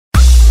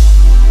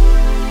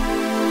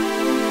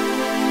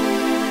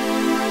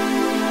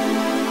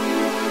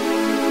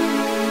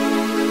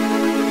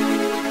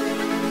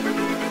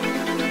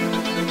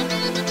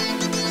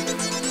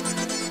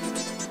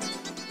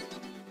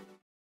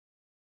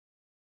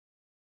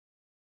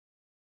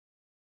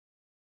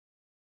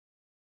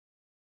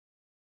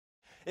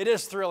It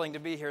is thrilling to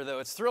be here, though.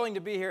 It's thrilling to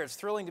be here. It's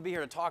thrilling to be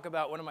here to talk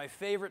about one of my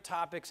favorite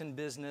topics in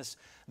business,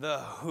 the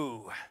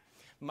who.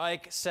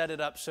 Mike set it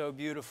up so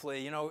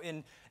beautifully. You know,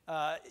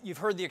 you've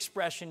heard the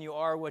expression, you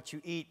are what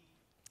you eat.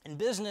 In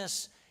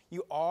business,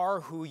 you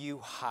are who you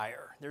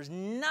hire. There's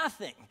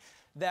nothing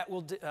that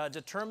will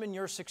determine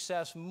your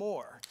success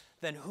more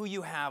than who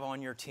you have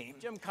on your team.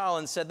 Jim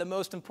Collins said the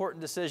most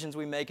important decisions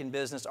we make in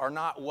business are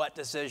not what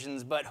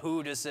decisions, but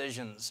who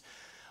decisions.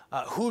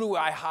 Who do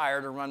I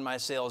hire to run my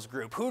sales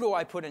group? Who do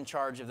I put in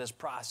charge of this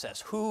process?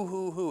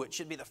 Who? It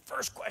should be the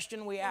first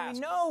question we ask. We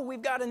know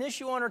we've got an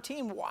issue on our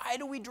team. Why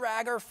do we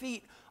drag our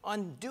feet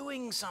on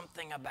doing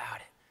something about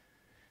it?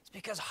 It's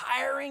because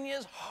hiring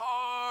is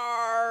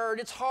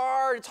hard. It's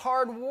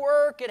hard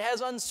work. It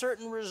has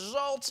uncertain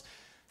results.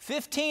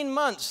 15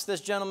 months this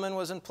gentleman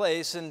was in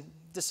place and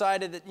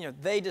decided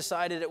that, they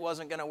decided it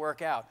wasn't going to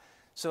work out.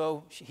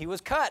 So he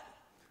was cut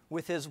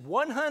with his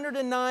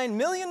 $109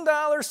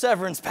 million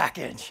severance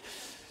package.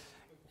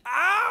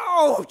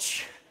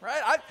 Ouch!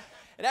 Right?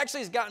 It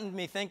actually has gotten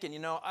me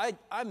thinking,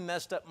 I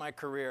messed up my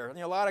career.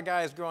 A lot of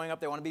guys growing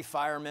up, they want to be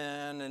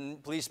firemen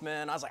and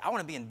policemen. I was like, I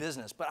want to be in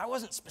business, but I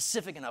wasn't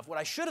specific enough. What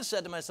I should have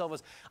said to myself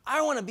was,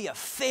 I want to be a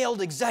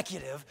failed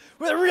executive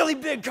with a really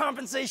big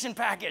compensation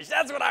package.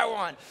 That's what I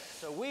want.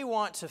 So we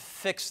want to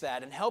fix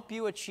that and help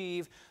you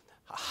achieve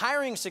a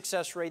hiring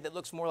success rate that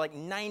looks more like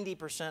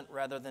 90%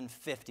 rather than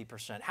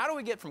 50%. How do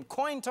we get from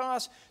coin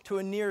toss to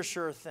a near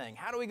sure thing?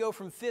 How do we go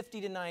from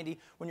 50 to 90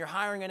 when you're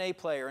hiring an A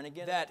player? And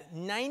again, that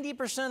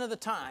 90% of the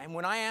time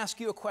when I ask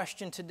you a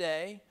question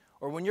today,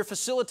 or when your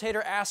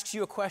facilitator asks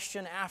you a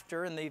question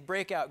after in the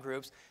breakout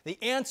groups, the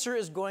answer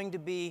is going to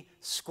be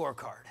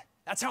scorecard.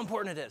 That's how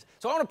important it is.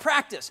 So I want to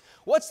practice.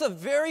 What's the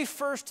very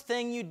first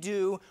thing you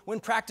do when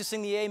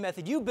practicing the A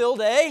method? You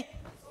build a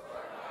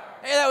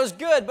Hey, that was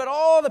good, but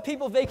all the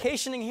people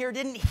vacationing here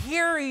didn't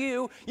hear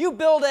you. You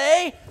build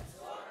a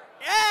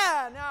scorecard.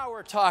 Yeah, now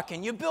we're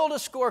talking. You build a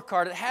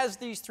scorecard. It has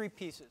these three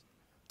pieces.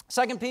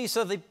 Second piece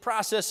of the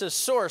process is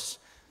source.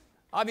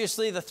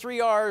 Obviously, the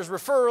 3 R's,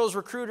 referrals,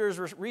 recruiters,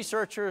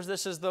 researchers.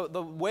 This is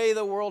the way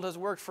the world has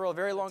worked for a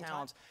very long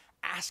time.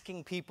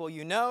 Asking people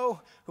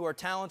who are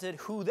talented,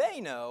 who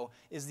they know,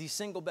 is the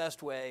single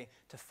best way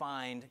to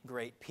find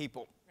great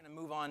people. We're going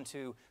to move on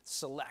to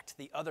select,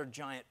 the other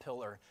giant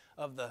pillar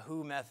of the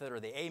who method or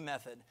the A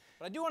method.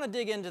 But I do want to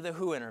dig into the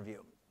who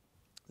interview.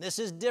 This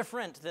is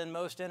different than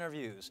most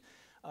interviews.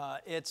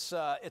 It's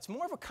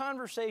more of a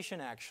conversation,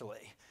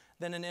 actually,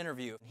 than an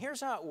interview.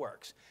 Here's how it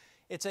works.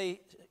 It's a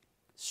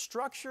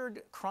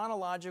structured,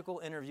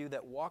 chronological interview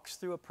that walks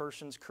through a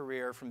person's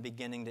career from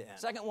beginning to end.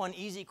 Second one,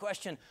 easy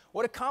question.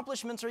 What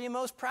accomplishments are you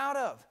most proud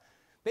of?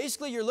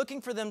 Basically, you're looking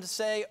for them to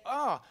say,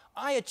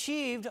 I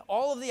achieved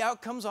all of the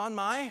outcomes on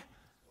my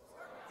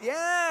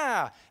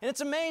Yeah, and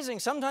it's amazing.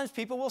 Sometimes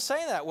people will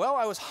say that. Well,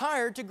 I was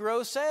hired to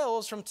grow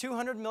sales from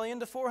 200 million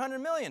to 400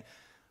 million.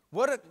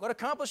 What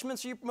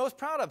accomplishments are you most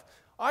proud of?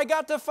 I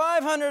got to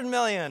 500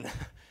 million.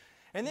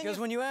 And then because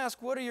when you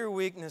ask, what are your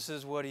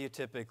weaknesses, what do you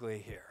typically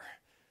hear?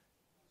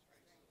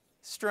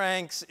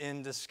 Strengths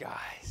in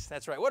disguise.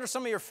 That's right. What are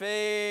some of your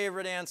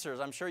favorite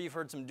answers? I'm sure you've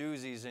heard some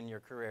doozies in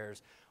your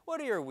careers.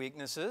 What are your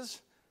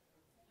weaknesses?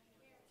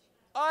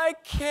 I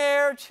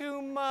care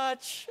too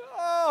much.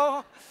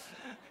 Oh.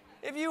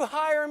 If you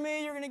hire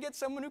me, you're going to get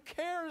someone who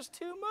cares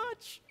too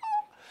much.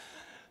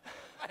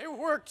 I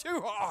work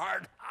too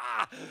hard.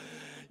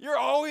 You're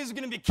always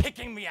going to be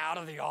kicking me out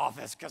of the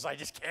office because I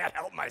just can't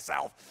help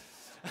myself.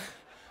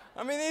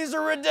 I mean, these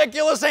are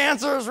ridiculous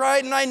answers,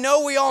 right? And I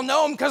know we all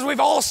know them because we've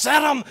all said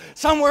them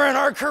somewhere in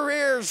our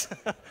careers.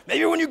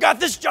 Maybe when you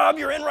got this job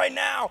you're in right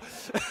now.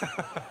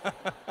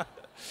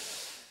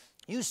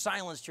 Use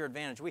silence to your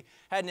advantage. We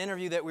had an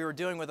interview that we were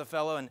doing with a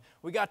fellow, and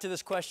we got to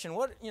this question,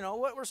 what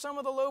were some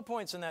of the low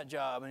points in that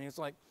job? And he was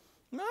like,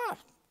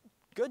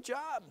 good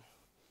job.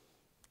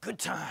 Good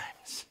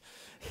times.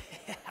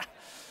 Yeah,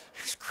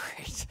 it was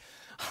great.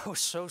 I was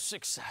so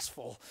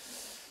successful.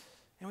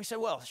 And we said,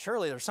 well,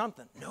 surely there's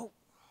something. Nope.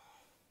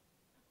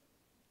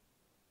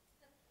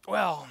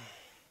 Well,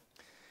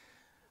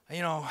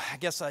 I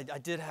guess I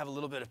did have a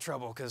little bit of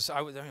trouble because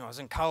I was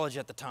in college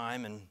at the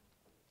time, and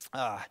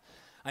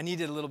I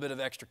needed a little bit of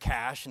extra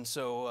cash, and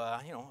so,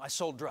 I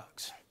sold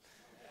drugs.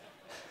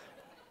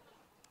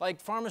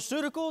 Like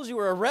pharmaceuticals, you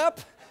were a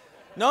rep?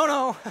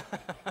 No.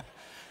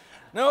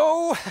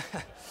 No.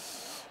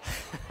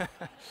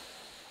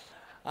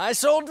 I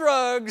sold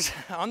drugs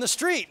on the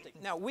street.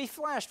 Now, we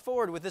flashed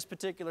forward with this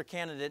particular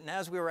candidate, and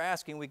as we were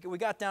asking, we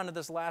got down to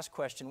this last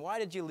question. Why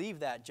did you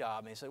leave that job?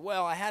 And he said,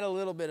 well, I had a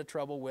little bit of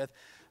trouble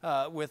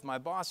with my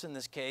boss in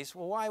this case.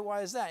 Well,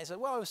 why is that? He said,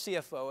 well, I was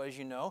CFO, as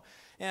you know,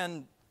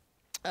 and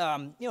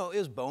it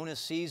was bonus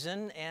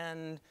season,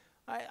 and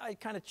I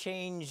kind of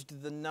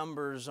changed the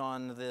numbers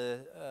on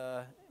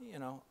the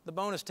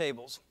bonus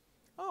tables.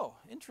 Oh,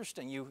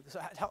 interesting.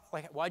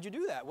 Why'd you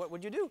do that? What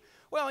would you do?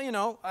 Well,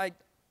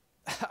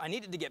 I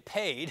needed to get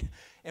paid,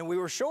 and we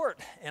were short,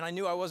 and I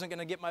knew I wasn't going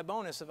to get my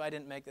bonus if I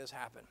didn't make this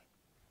happen.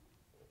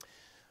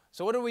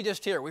 So what did we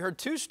just hear? We heard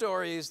two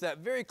stories that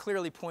very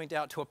clearly point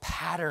out to a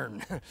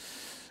pattern,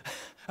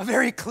 a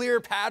very clear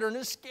pattern,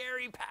 a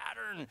scary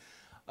pattern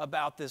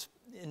about this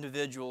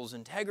individual's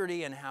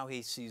integrity and how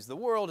he sees the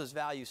world, his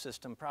value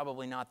system,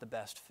 probably not the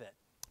best fit.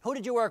 Who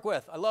did you work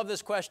with? I love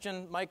this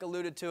question. Mike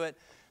alluded to it.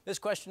 This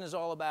question is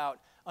all about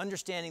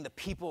understanding the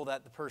people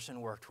that the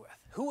person worked with.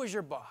 Who was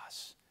your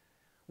boss?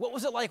 What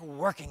was it like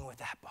working with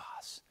that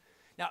boss?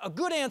 Now, a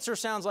good answer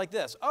sounds like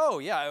this. Oh,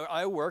 yeah,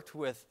 I worked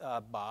with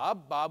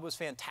Bob. Bob was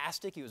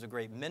fantastic. He was a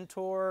great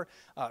mentor,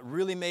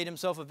 really made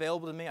himself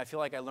available to me. I feel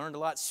like I learned a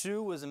lot.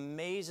 Sue was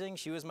amazing.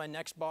 She was my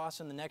next boss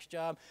in the next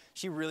job.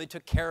 She really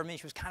took care of me.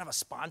 She was kind of a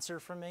sponsor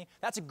for me.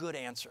 That's a good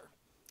answer.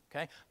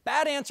 Okay?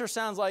 Bad answer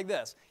sounds like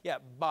this. Yeah,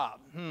 Bob.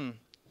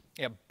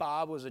 Yeah,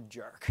 Bob was a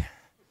jerk.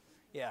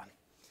 Yeah.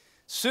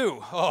 Sue.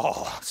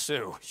 Oh,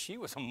 Sue. She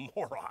was a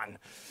moron.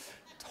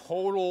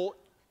 Total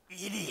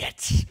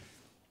idiot.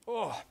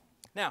 Oh.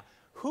 Now,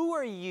 who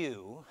are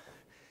you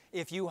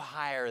if you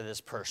hire this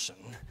person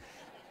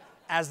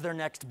as their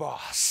next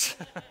boss?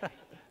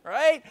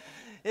 Right?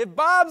 If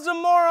Bob's a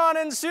moron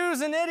and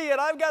Sue's an idiot,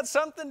 I've got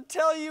something to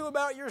tell you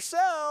about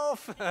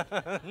yourself.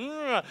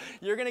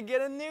 You're going to get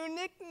a new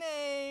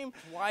nickname.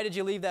 Why did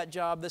you leave that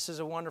job? This is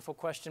a wonderful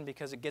question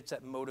because it gets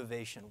at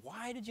motivation.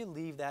 Why did you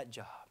leave that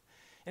job?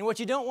 And what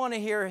you don't want to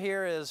hear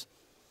here is,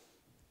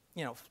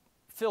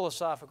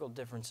 philosophical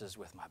differences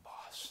with my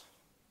boss.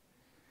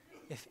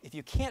 If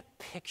you can't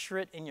picture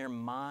it in your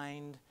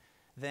mind,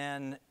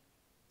 then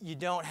you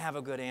don't have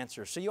a good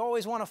answer. So you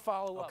always want to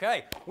follow up.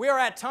 Okay, we are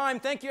at time.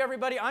 Thank you,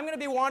 everybody. I'm going to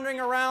be wandering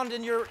around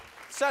in your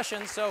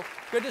session, so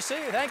good to see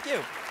you. Thank you.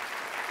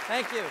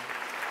 Thank you.